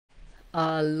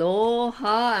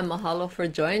Aloha and mahalo for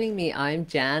joining me. I'm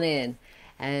Janin,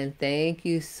 and thank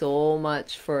you so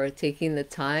much for taking the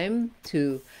time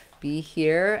to be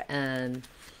here and,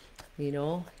 you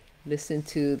know, listen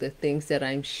to the things that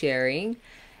I'm sharing.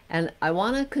 And I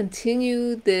want to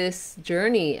continue this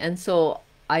journey. And so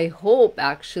I hope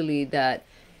actually that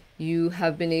you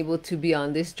have been able to be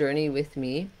on this journey with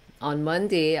me. On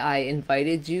Monday, I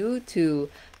invited you to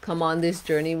come on this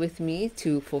journey with me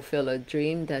to fulfill a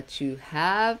dream that you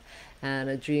have and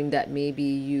a dream that maybe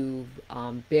you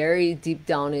buried deep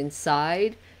down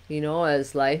inside,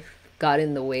 as life got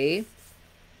in the way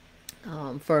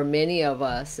for many of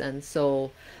us. And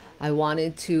so I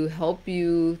wanted to help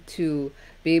you to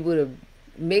be able to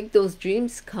make those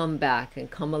dreams come back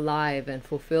and come alive and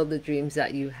fulfill the dreams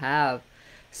that you have.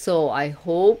 So I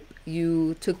hope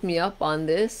you took me up on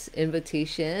this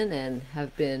invitation and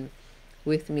have been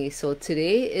with me. So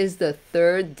today is the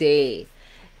third day,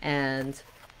 and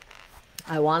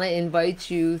I want to invite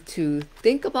you to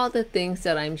think about the things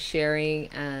that I'm sharing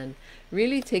and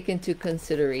really take into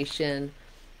consideration,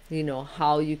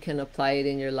 how you can apply it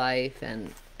in your life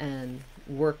and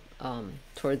work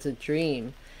towards a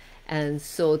dream. And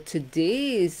so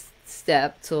today's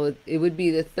step, so it would be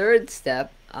the third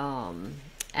step,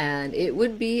 and it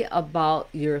would be about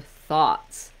your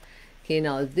thoughts. Okay,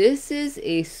 now this is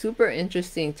a super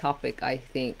interesting topic, I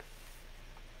think,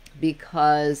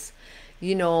 because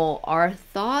our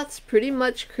thoughts pretty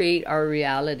much create our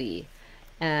reality.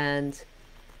 And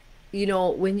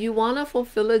when you want to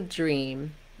fulfill a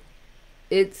dream,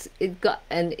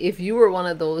 and if you were one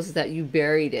of those that you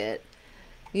buried it,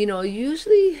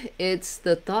 usually it's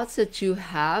the thoughts that you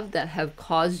have that have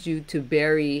caused you to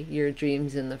bury your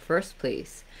dreams in the first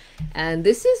place. And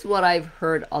this is what I've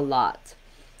heard a lot.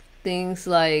 Things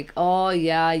like, oh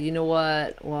yeah, you know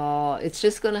what? Well, it's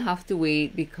just gonna have to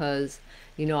wait because,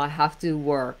 I have to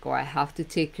work, or I have to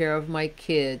take care of my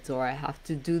kids, or I have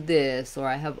to do this, or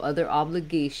I have other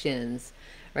obligations,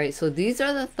 right? So these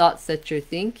are the thoughts that you're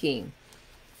thinking.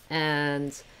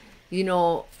 And,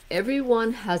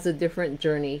 everyone has a different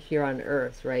journey here on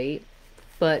earth, right?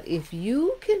 But if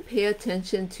you can pay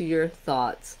attention to your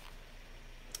thoughts,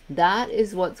 that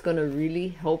is what's going to really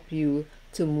help you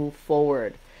to move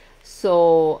forward.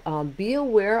 So be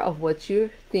aware of what you're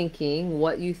thinking,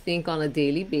 what you think on a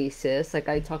daily basis. Like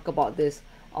I talk about this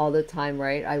all the time,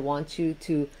 right? I want you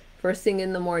to, first thing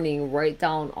in the morning, write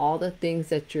down all the things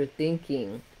that you're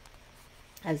thinking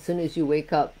as soon as you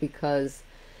wake up, because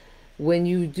when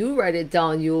you do write it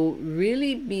down, you'll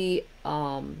really be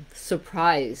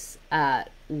surprised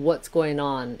at what's going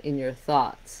on in your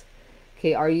thoughts.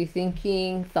 Okay, are you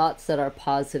thinking thoughts that are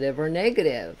positive or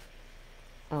negative?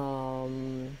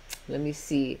 Let me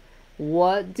see.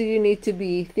 What do you need to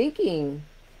be thinking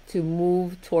to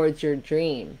move towards your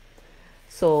dream?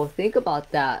 So think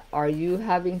about that. Are you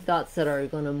having thoughts that are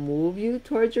going to move you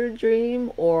towards your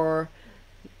dream or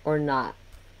not?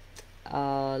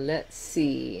 Let's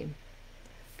see.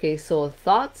 Okay, so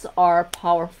thoughts are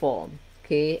powerful.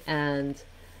 Okay, and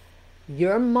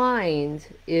your mind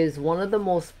is one of the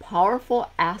most powerful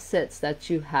assets that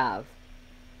you have.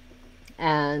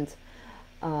 And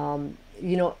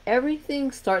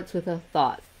everything starts with a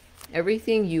thought.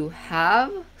 Everything you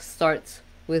have starts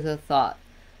with a thought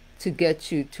to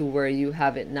get you to where you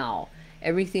have it now.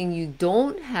 Everything you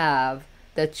don't have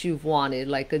that you've wanted,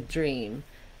 like a dream,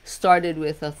 started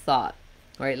with a thought,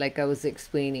 right? Like I was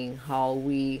explaining how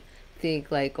we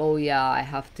think like, oh yeah, I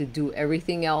have to do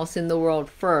everything else in the world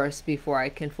first before I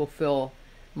can fulfill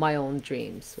my own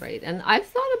dreams, right? And I've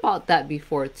thought about that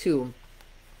before too.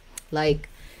 Like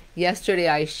yesterday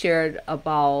I shared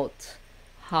about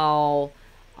how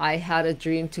I had a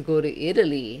dream to go to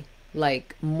Italy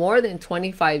like more than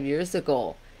 25 years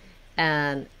ago.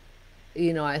 And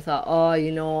I thought, oh,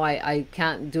 I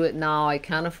can't do it now. I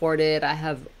can't afford it. I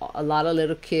have a lot of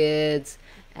little kids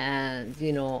and,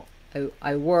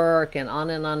 I work and on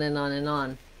and on and on and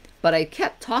on. But I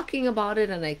kept talking about it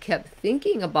and I kept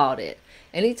thinking about it.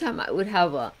 Anytime I would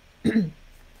have a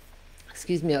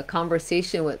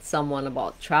conversation with someone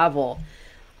about travel,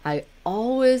 I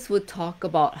always would talk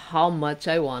about how much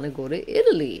I want to go to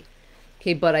Italy.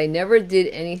 Okay, but I never did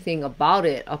anything about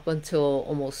it up until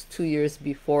almost 2 years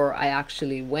before I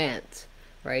actually went,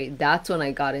 right? That's when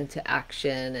I got into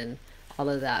action and all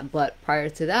of that. But prior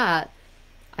to that,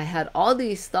 I had all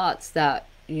these thoughts that,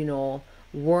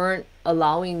 weren't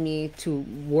allowing me to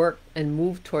work and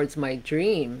move towards my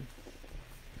dream.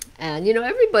 And,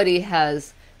 everybody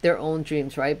has their own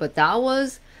dreams, right? But that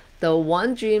was the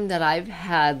one dream that I've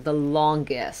had the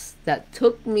longest, that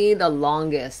took me the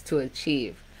longest to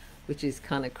achieve, which is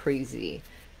kind of crazy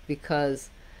because,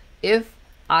 if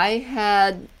I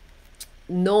had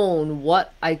known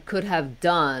what I could have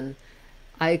done,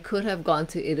 I could have gone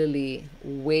to Italy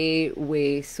way,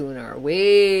 way sooner,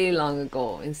 way long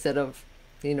ago, instead of,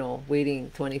 waiting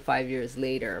 25 years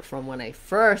later from when I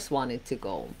first wanted to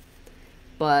go.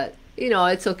 But,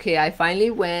 it's okay. I finally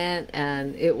went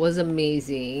and it was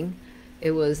amazing.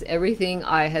 It was everything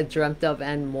I had dreamt of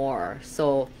and more.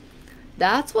 So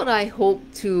that's what I hope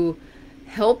to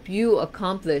help you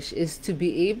accomplish, is to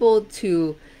be able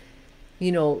to,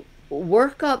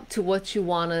 work up to what you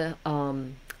want to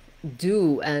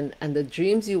do, and the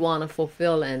dreams you want to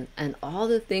fulfill, and all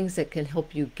the things that can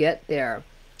help you get there.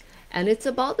 And it's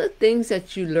about the things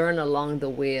that you learn along the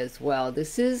way as well.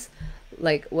 This is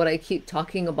like what I keep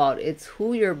talking about. It's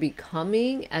who you're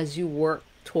becoming as you work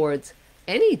towards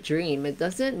any dream. It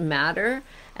doesn't matter,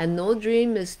 and no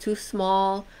dream is too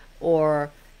small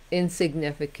or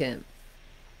insignificant.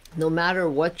 No matter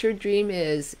what your dream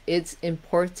is, it's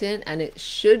important and it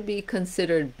should be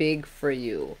considered big for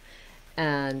you.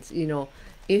 And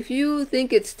if you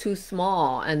think it's too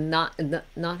small and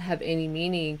not have any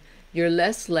meaning, you're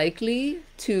less likely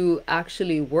to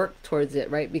actually work towards it,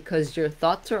 right? Because your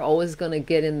thoughts are always going to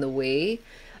get in the way.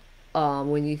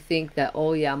 When you think that,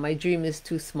 oh yeah, my dream is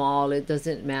too small, it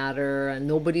doesn't matter, and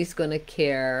nobody's going to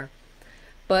care.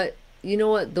 But you know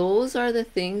what? Those are the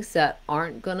things that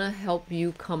aren't going to help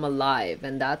you come alive.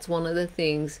 And that's one of the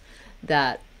things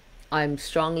that I'm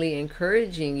strongly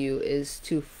encouraging you, is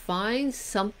to find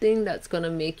something that's going to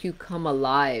make you come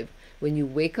alive when you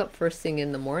wake up first thing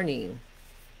in the morning.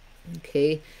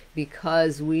 Okay?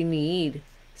 Because we need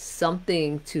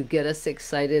something to get us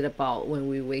excited about when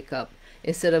we wake up,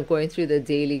 instead of going through the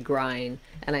daily grind.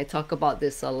 And I talk about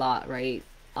this a lot, right?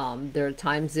 There are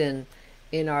times in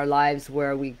our lives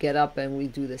where we get up and we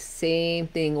do the same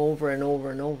thing over and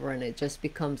over and over, and it just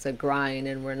becomes a grind,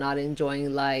 and we're not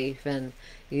enjoying life, and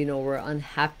we're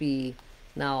unhappy.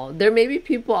 Now, there may be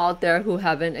people out there who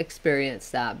haven't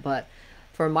experienced that, but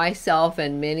for myself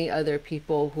and many other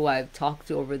people who I've talked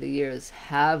to over the years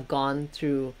have gone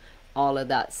through all of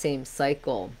that same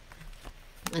cycle.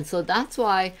 And so that's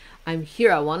why I'm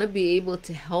here. I want to be able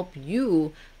to help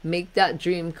you make that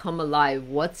dream come alive.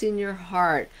 What's in your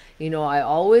heart? I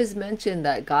always mention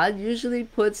that God usually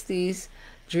puts these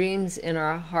dreams in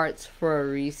our hearts for a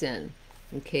reason.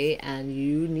 Okay, and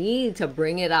you need to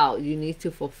bring it out. You need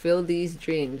to fulfill these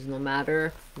dreams no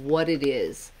matter what it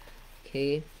is.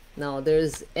 Okay, now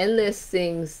there's endless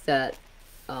things that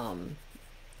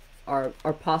are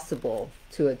possible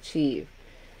to achieve.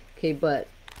 Okay, but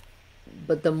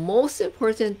the most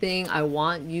important thing I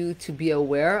want you to be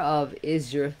aware of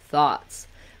is your thoughts,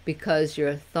 because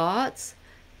your thoughts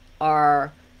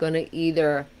are going to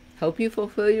either help you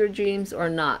fulfill your dreams or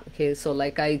not. Okay, so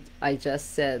like I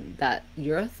just said, that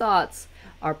your thoughts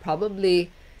are probably,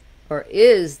 or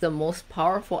is, the most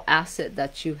powerful asset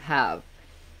that you have,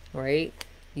 right?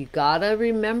 You gotta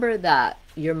remember that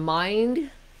your mind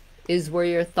is where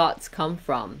your thoughts come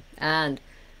from. And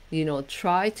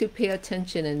try to pay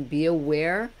attention and be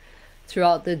aware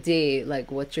throughout the day,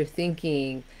 like what you're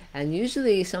thinking. And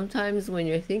usually sometimes when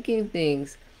you're thinking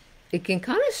things, it can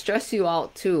kind of stress you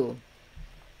out too.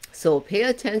 So pay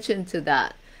attention to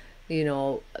that.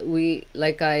 We,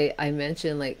 like I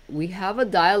mentioned, like we have a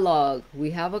dialogue,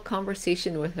 we have a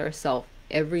conversation with ourselves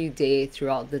every day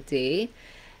throughout the day.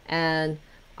 And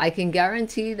I can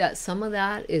guarantee that some of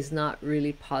that is not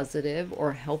really positive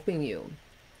or helping you.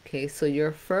 Okay, so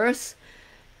your first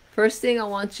thing I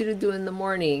want you to do in the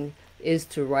morning is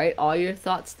to write all your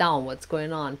thoughts down, what's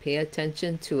going on, pay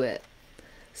attention to it.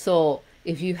 So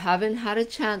if you haven't had a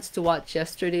chance to watch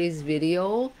yesterday's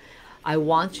video, I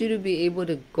want you to be able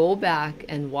to go back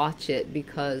and watch it,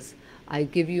 because I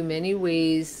give you many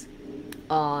ways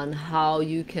on how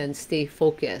you can stay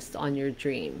focused on your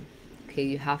dream. Okay,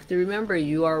 you have to remember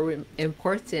you are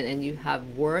important and you have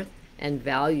worth and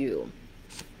value.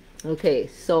 Okay,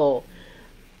 so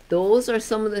those are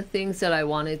some of the things that I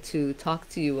wanted to talk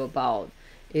to you about,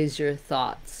 is your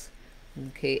thoughts.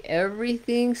 Okay,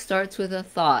 everything starts with a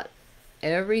thought.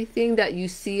 Everything that you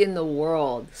see in the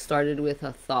world started with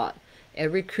a thought.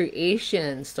 Every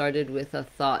creation started with a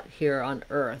thought here on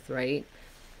earth, right?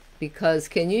 Because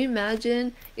can you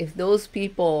imagine if those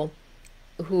people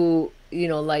who,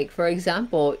 like for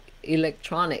example,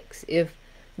 electronics, if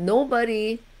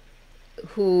nobody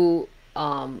who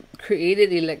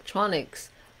created electronics,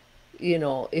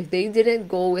 if they didn't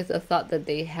go with a thought that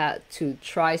they had to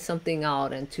try something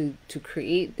out and to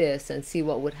create this and see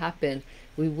what would happen,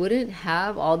 we wouldn't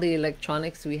have all the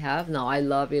electronics we have now. I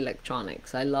love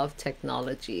electronics. I love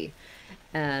technology.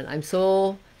 And I'm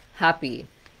so happy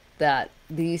that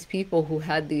these people who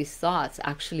had these thoughts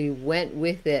actually went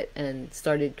with it and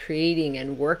started creating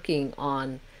and working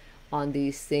on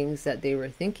these things that they were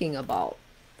thinking about.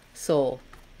 So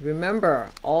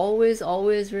remember,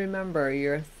 always remember,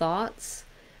 your thoughts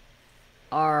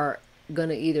are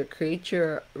gonna either create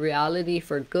your reality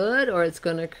for good, or it's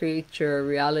gonna create your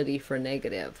reality for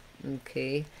negative.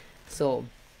 Okay, so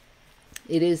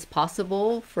it is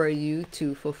possible for you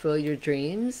to fulfill your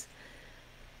dreams,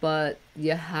 but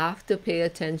you have to pay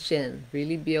attention,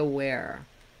 really be aware.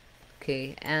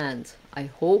 Okay, and I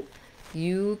hope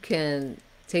you can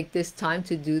take this time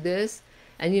to do this.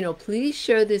 And please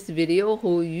share this video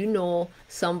who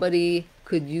somebody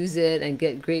could use it and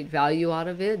get great value out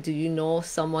of it. Do you know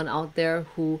someone out there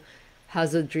who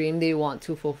has a dream they want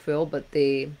to fulfill, but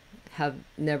they have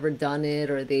never done it,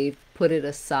 or they've put it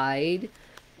aside?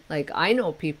 Like, I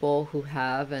know people who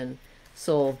have, and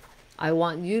so I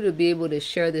want you to be able to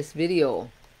share this video.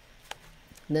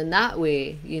 And then that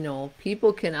way,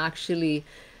 people can actually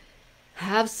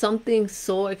have something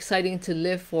so exciting to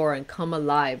live for and come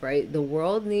alive, right? The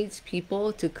world needs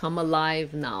people to come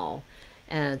alive now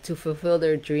and to fulfill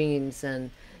their dreams.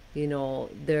 And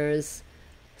there's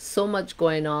so much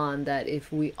going on that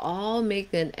if we all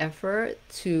make an effort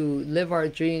to live our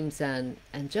dreams and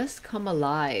just come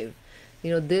alive,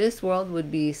 this world would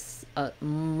be a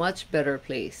much better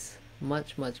place,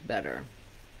 much better.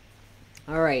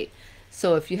 All right,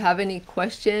 so if you have any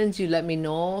questions, you let me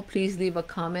know. Please leave a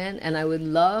comment, and I would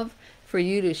love for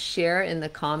you to share in the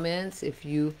comments if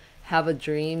you have a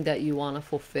dream that you want to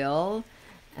fulfill.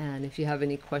 And if you have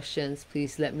any questions,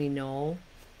 please let me know.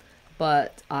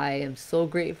 But I am so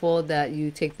grateful that you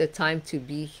take the time to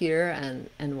be here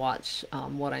and watch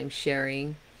what I'm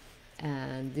sharing.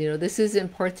 And this is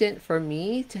important for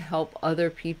me to help other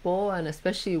people, and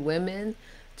especially women,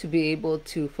 to be able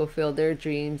to fulfill their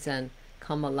dreams and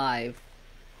come alive.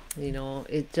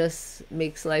 It just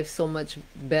makes life so much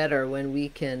better when we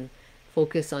can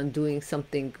focus on doing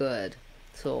something good.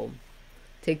 So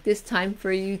take this time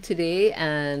for you today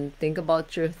and think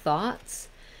about your thoughts.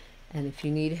 And if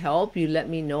you need help, you let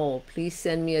me know. Please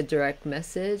send me a direct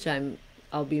message.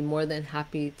 I'll be more than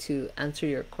happy to answer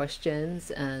your questions,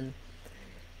 and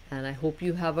I hope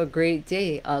you have a great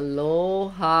day.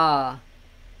 Aloha.